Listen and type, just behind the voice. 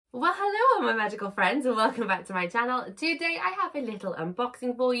Well, hello all my magical friends and welcome back to my channel. Today I have a little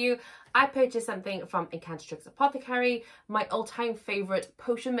unboxing for you. I purchased something from Incantatrix Apothecary, my all-time favourite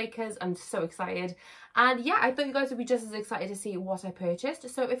potion makers. I'm so excited. And yeah, I thought you guys would be just as excited to see what I purchased.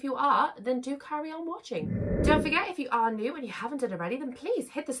 So if you are, then do carry on watching. Don't forget, if you are new and you haven't done already, then please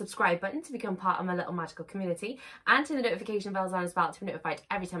hit the subscribe button to become part of my little magical community and turn the notification bells on as well to be notified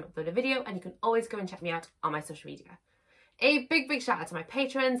every time I upload a video. And you can always go and check me out on my social media. A big shout out to my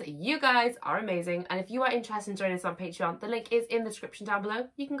patrons. You guys are amazing, and if you are interested in joining us on Patreon, the link is in the description down below.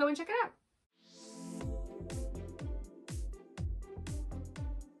 You can go and check it out.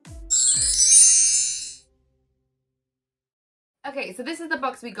 Okay, so this is the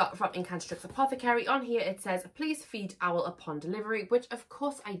box we got from Incantatrix Apothecary. On here it says, please feed owl upon delivery, which of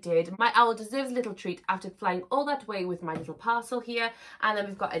course I did. My owl deserves a little treat after flying all that way with my little parcel here. And then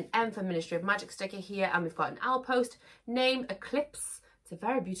we've got an M for Ministry of Magic sticker here, and we've got an owl post, name Eclipse. It's a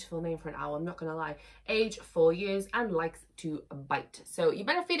very beautiful name for an owl, I'm not gonna lie. Age 4 years and likes to bite. So you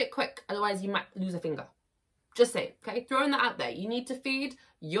better feed it quick, otherwise you might lose a finger. Just saying, okay? Throwing that out there. You need to feed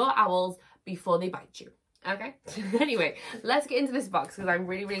your owls before they bite you. Okay, anyway, let's get into this box because I'm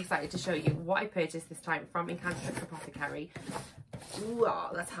really excited to show you what I purchased this time from Incantatrix Apothecary. Ooh,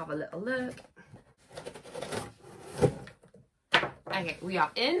 let's have a little look. Okay, we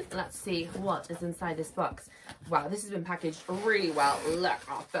are in. Let's see what is inside this box. Wow, this has been packaged really well. Look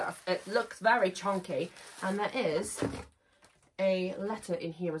at this. It looks very chunky, and there is a letter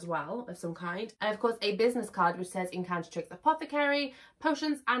in here as well of some kind, and of course a business card which says Incantatrix Apothecary,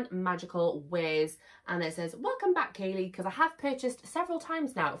 potions and magical wares, and it says welcome back Kayleigh, because I have purchased several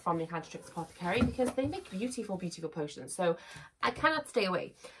times now from Incantatrix Apothecary because they make beautiful potions, so I cannot stay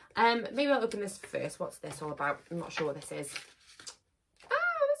away. Maybe I'll open this first. What's this all about? I'm not sure what this is.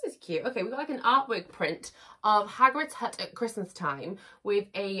 This is cute. Okay, we've got like an artwork print of Hagrid's hut at Christmas time with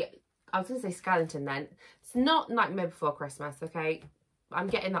a, I was going to say skeleton then. It's not Nightmare Before Christmas, okay? I'm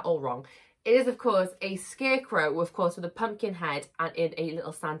getting that all wrong. It is, of course, a scarecrow, of course, with a pumpkin head and in a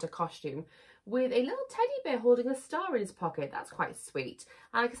little Santa costume with a little teddy bear holding a star in his pocket. That's quite sweet.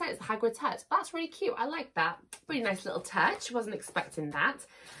 And like I said, it's Hagrid's hut. That's really cute. I like that. Pretty nice little touch. Wasn't expecting that.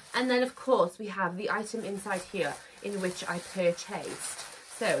 And then, of course, we have the item inside here in which I purchased.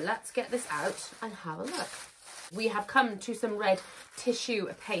 So let's get this out and have a look. We have come to some red tissue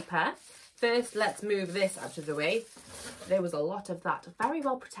paper. First, let's move this out of the way. There was a lot of that. Very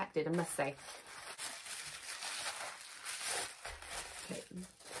well protected, I must say. Okay.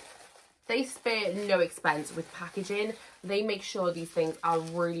 They spare no expense with packaging. They make sure these things are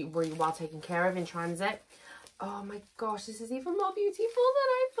really well taken care of in transit. Oh my gosh, this is even more beautiful than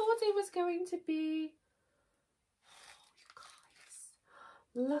I thought it was going to be.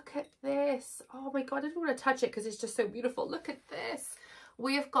 Look at this. Oh my god, I don't want to touch it because it's just so beautiful. Look at this.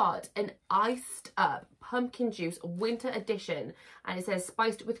 We have got an iced up pumpkin juice winter edition, and it says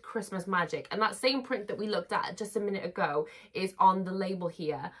spiced with Christmas magic, and that same print that we looked at just a minute ago is on the label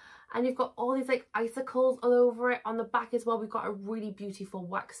here. And you've got all these like icicles all over it. On the back as well, we've got a really beautiful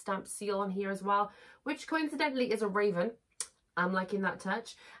wax stamp seal on here as well, which coincidentally is a raven. I'm liking that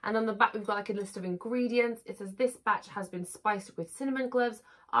touch. And on the back we've got like a list of ingredients. It says this batch has been spiced with cinnamon gloves,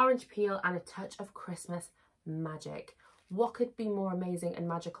 orange peel and a touch of Christmas magic. What could be more amazing and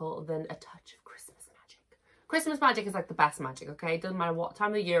magical than a touch of Christmas magic? Christmas magic is like the best magic, okay? It doesn't matter what time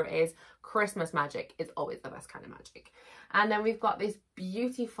of the year it is, Christmas magic is always the best kind of magic. And then we've got this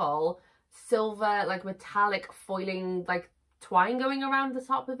beautiful silver like metallic foiling like twine going around the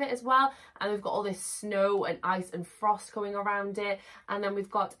top of it as well, and we've got all this snow and ice and frost going around it, and then we've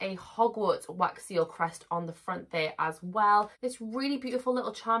got a Hogwarts wax seal crest on the front there as well. This really beautiful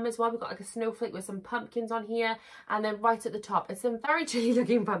little charm as well. We've got like a snowflake with some pumpkins on here, and then right at the top it's some very chilly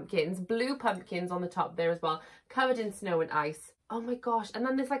looking pumpkins, blue pumpkins on the top there as well, covered in snow and ice. Oh my gosh. And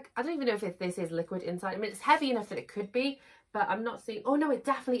then there's like, I don't even know if this is liquid inside. I mean, it's heavy enough that it could be, but I'm not seeing, oh no, it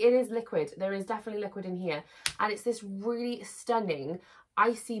is liquid. There is definitely liquid in here. And it's this really stunning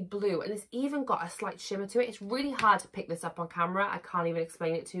icy blue, and it's even got a slight shimmer to it. It's really hard to pick this up on camera. I can't even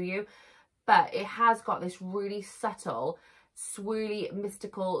explain it to you, but it has got this really subtle, swirly,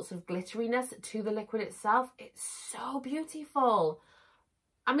 mystical sort of glitteriness to the liquid itself. It's so beautiful.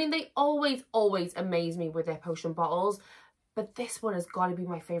 I mean, they always amaze me with their potion bottles, but this one has got to be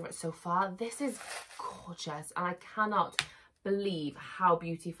my favourite so far. This is gorgeous, and I cannot believe how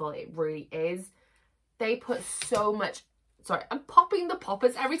beautiful it really is. They put so much, sorry, I'm popping the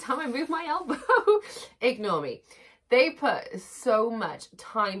poppers every time I move my elbow. Ignore me. They put so much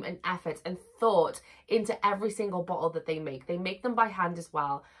time and effort and thought into every single bottle that they make. They make them by hand as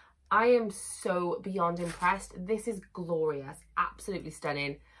well. I am so beyond impressed. This is glorious, absolutely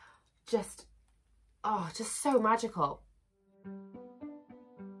stunning. just, oh, just so magical.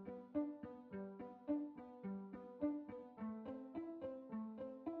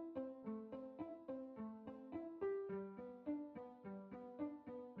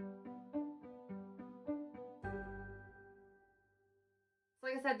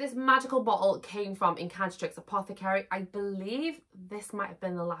 Like I said, this magical bottle came from Incantatrix Apothecary. I believe this might have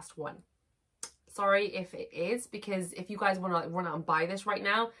been the last one. Sorry if it is, because if you guys want to like run out and buy this right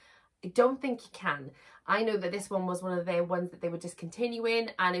now, I don't think you can. I know that this one was one of their ones that they were discontinuing,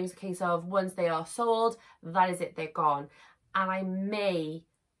 and it was a case of once they are sold, that is it, they're gone. And I may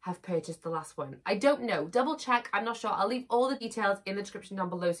have purchased the last one. I don't know. Double check. I'm not sure. I'll leave all the details in the description down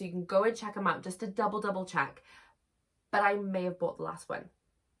below so you can go and check them out just to double check. But I may have bought the last one.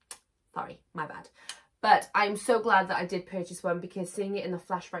 Sorry, my bad. But I'm so glad that I did purchase one, because seeing it in the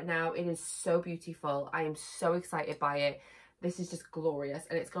flesh right now, it is so beautiful. I am so excited by it. This is just glorious,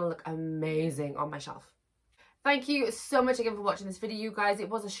 and it's going to look amazing on my shelf. Thank you so much again for watching this video, you guys. It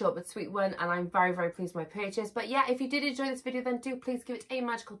was a short but sweet one, and I'm very pleased with my purchase. But yeah, if you did enjoy this video, then do please give it a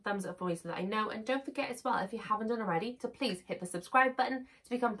magical thumbs up for me so that I know. And don't forget as well, if you haven't done already, to please hit the subscribe button to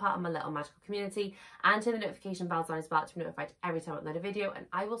become part of my little magical community, and turn the notification bells on as well to be notified every time I upload a video. And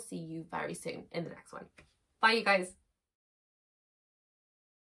I will see you very soon in the next one. Bye, you guys.